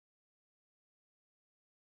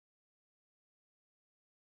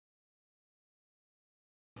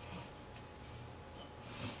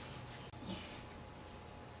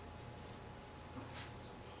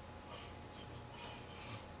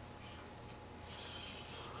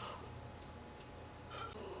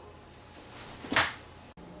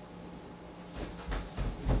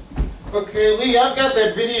Okay, Lee, I've got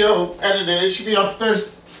that video edited. It should be up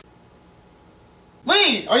Thursday.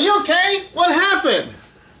 Lee, are you okay? What happened?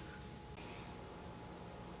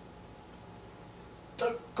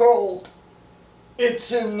 The gold.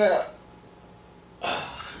 It's in the...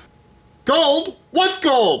 Gold? What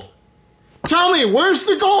gold? Tell me, where's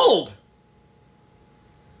the gold?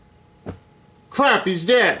 Crap, he's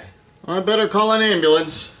dead. I better call an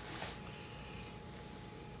ambulance.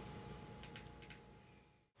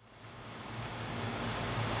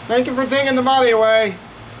 Thank you for taking the body away.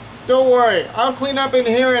 Don't worry, I'll clean up in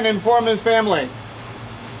here and inform his family.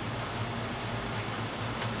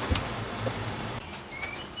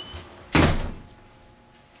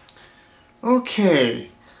 Okay,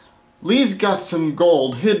 Lee's got some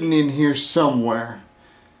gold hidden in here somewhere.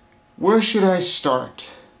 Where should I start?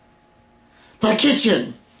 The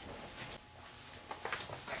kitchen!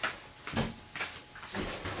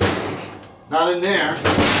 Not in there.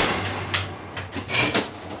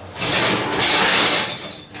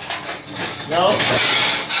 No.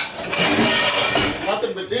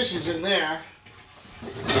 Nothing but dishes in there.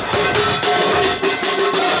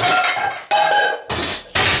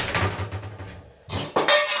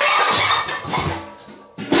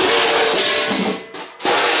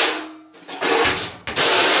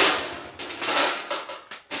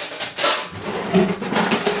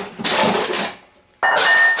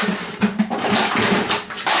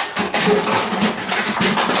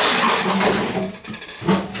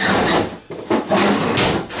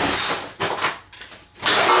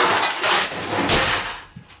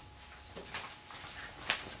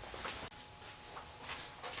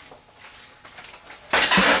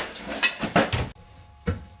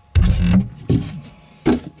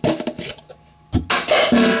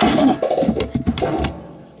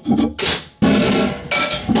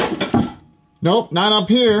 Nope, not up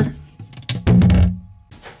here.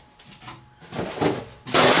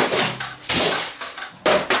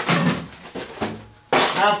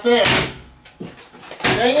 Not there.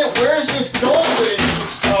 Dang it, where's this gold that he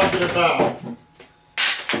keeps talking about?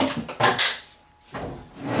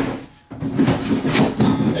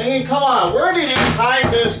 Dang it, come on, where did he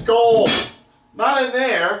hide this gold? Not in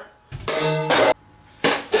there.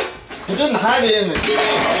 He didn't hide it in the safe,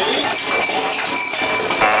 did he?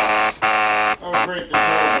 Oh great, the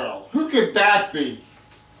doorbell. Who could that be?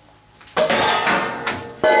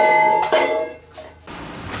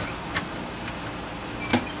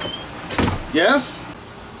 Yes?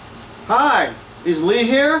 Hi, is Lee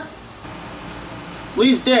here?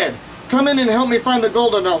 Lee's dead. Come in and help me find the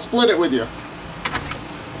gold and I'll split it with you.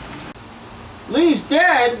 Lee's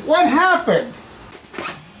dead? What happened?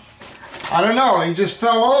 I don't know, he just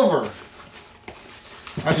fell over.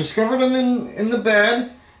 I discovered him in the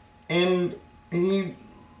bed and he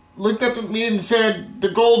looked up at me and said, the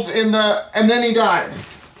gold's in the... and then he died.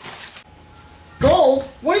 Gold?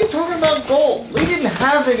 What are you talking about gold? Lee didn't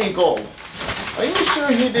have any gold. Are you sure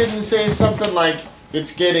he didn't say something like,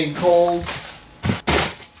 it's getting cold?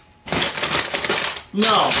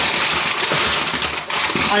 No.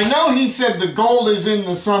 I know he said the gold is in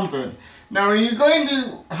the something. Now are you going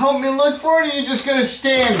to help me look for it or are you just going to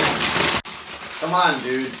stand there? Come on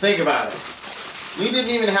dude, think about it. Lee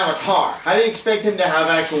didn't even have a car. How do you expect him to have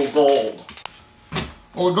actual gold?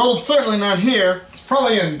 Well, the gold's certainly not here. It's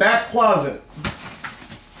probably in that closet.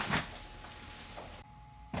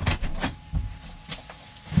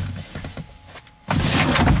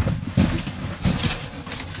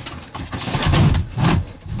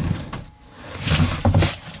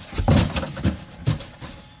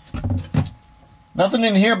 Nothing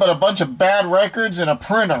in here but a bunch of bad records and a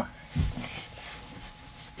printer.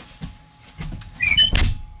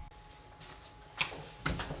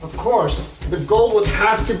 Of course, the gold would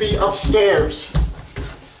have to be upstairs.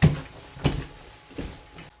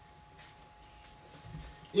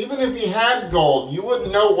 Even if he had gold, you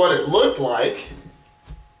wouldn't know what it looked like.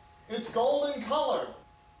 It's gold in color.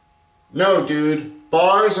 No, dude.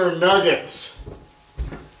 Bars or nuggets.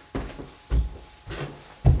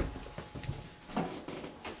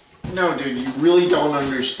 No, dude, you really don't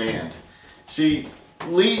understand. See,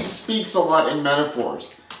 Lee speaks a lot in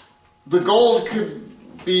metaphors. The gold could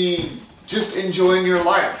be just enjoying your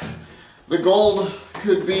life. The gold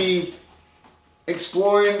could be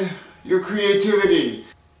exploring your creativity.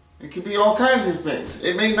 It could be all kinds of things.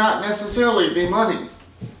 It may not necessarily be money.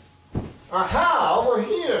 Aha, over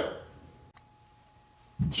here.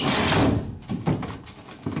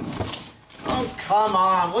 Oh, come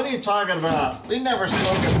on. What are you talking about? Lee never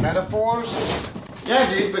spoke in metaphors. Yeah,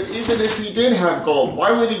 dude, but even if he did have gold,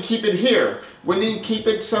 why would he keep it here? Wouldn't he keep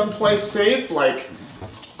it someplace safe, like,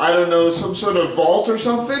 I don't know, some sort of vault or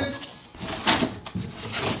something?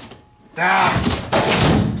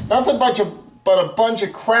 Nothing but a bunch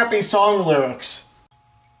of crappy song lyrics.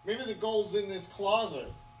 Maybe the gold's in this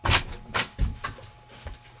closet.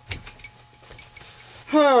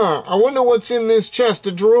 Huh, I wonder what's in this chest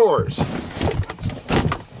of drawers.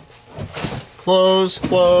 Close,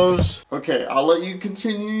 close. Okay, I'll let you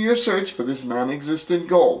continue your search for this non-existent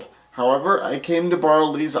gold. However, I came to borrow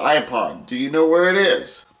Lee's iPod. Do you know where it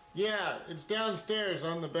is? Yeah, it's downstairs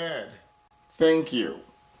on the bed. Thank you.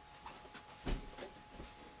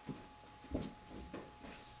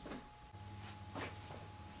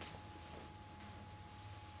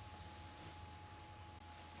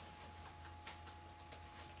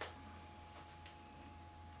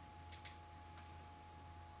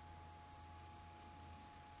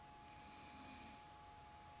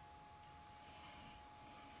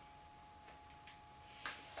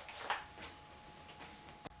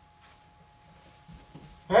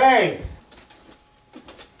 Hey!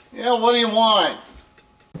 Yeah, what do you want?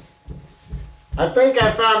 I think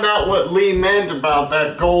I found out what Lee meant about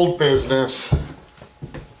that gold business.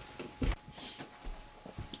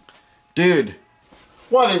 Dude,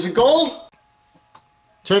 what, is it gold?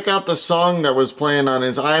 Check out the song that was playing on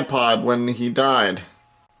his iPod when he died.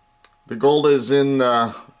 The gold is in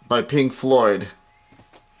by Pink Floyd.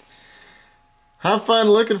 Have fun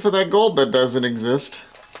looking for that gold that doesn't exist.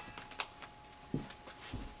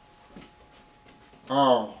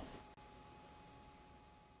 Oh.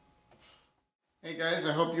 Hey guys,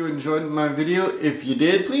 I hope you enjoyed my video. If you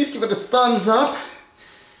did, please give it a thumbs up.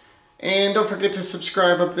 And don't forget to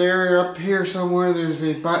subscribe up there, up here somewhere. There's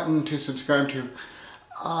a button to subscribe to.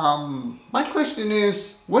 My question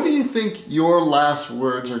is, what do you think your last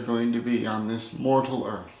words are going to be on this mortal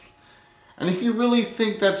earth? And if you really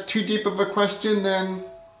think that's too deep of a question, then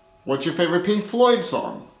what's your favorite Pink Floyd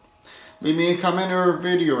song? Leave me a comment or a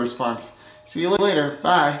video response. See you later.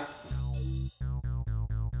 Bye.